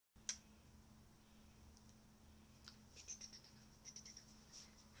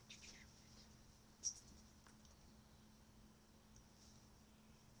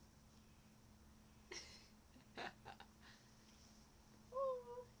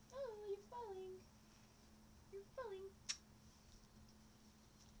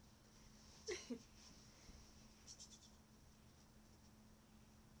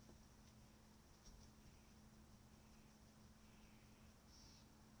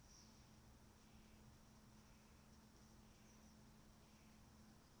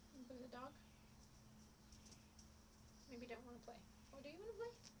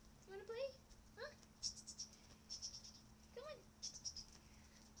play? Huh? Come on.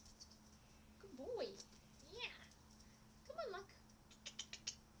 Good boy. Yeah. Come on, Luck.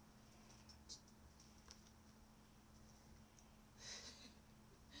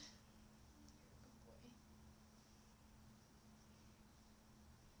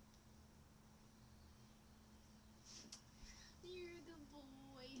 You're a good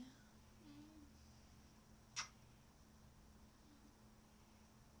boy.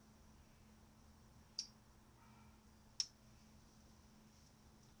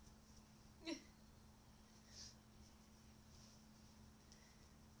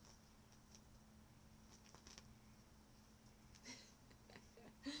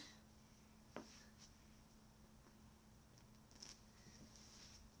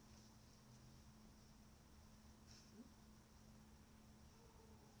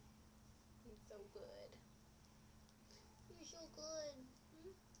 You're so good. You're so good.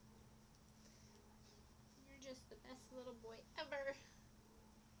 You're just the best little boy ever.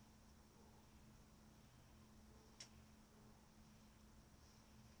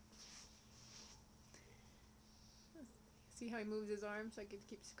 See how he moves his arm so I can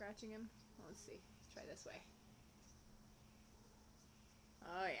keep scratching him? Well, let's see. Let's try this way.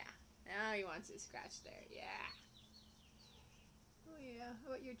 Oh yeah. Now he wants to scratch there. Yeah. Oh yeah. How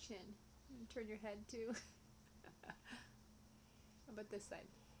about your chin? Turn your head too. How about this side?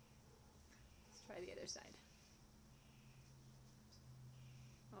 Let's try the other side.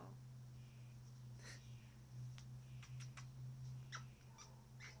 Oh.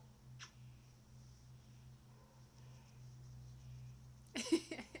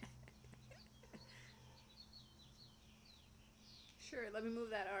 Sure, let me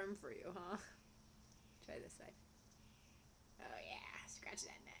move that arm for you, huh? Try this side. Oh yeah, scratch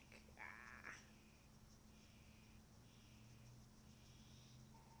that neck. Ah.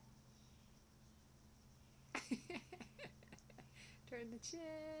 Turn the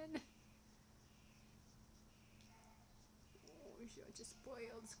chin. Oh, you're such a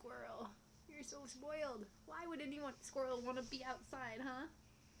spoiled squirrel. You're so spoiled. Why would any squirrel want to be outside, huh?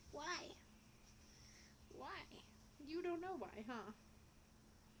 Why? Why? You don't know why, huh?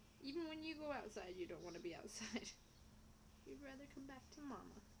 Even when you go outside, you don't want to be outside. You'd rather come back to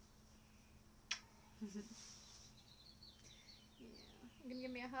mama. Yeah. You gonna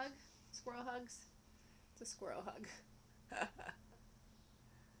give me a hug? Squirrel hugs? It's a squirrel hug.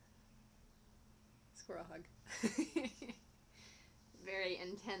 Squirrel hug. Very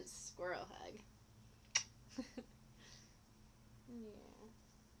intense squirrel hug. Yeah.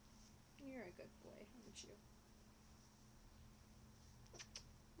 You're a good boy, aren't you?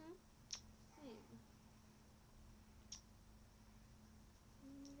 Yeah.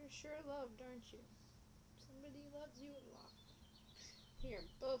 You're sure loved, aren't you? Somebody loves you a lot. You're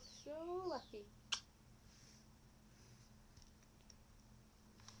both so lucky.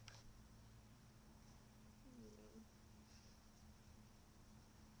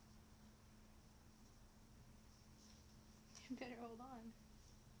 You better hold on.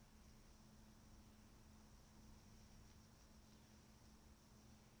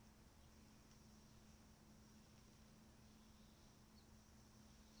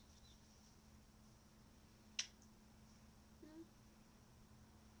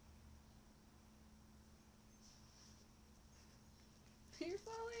 You're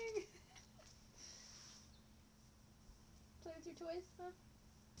falling! Play with your toys, huh?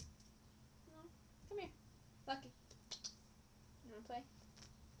 No? Come here. Lucky. You wanna play?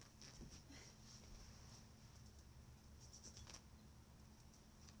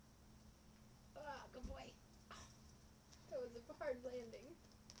 Ah, good boy. That was a hard landing.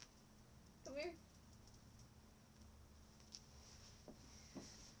 Come here.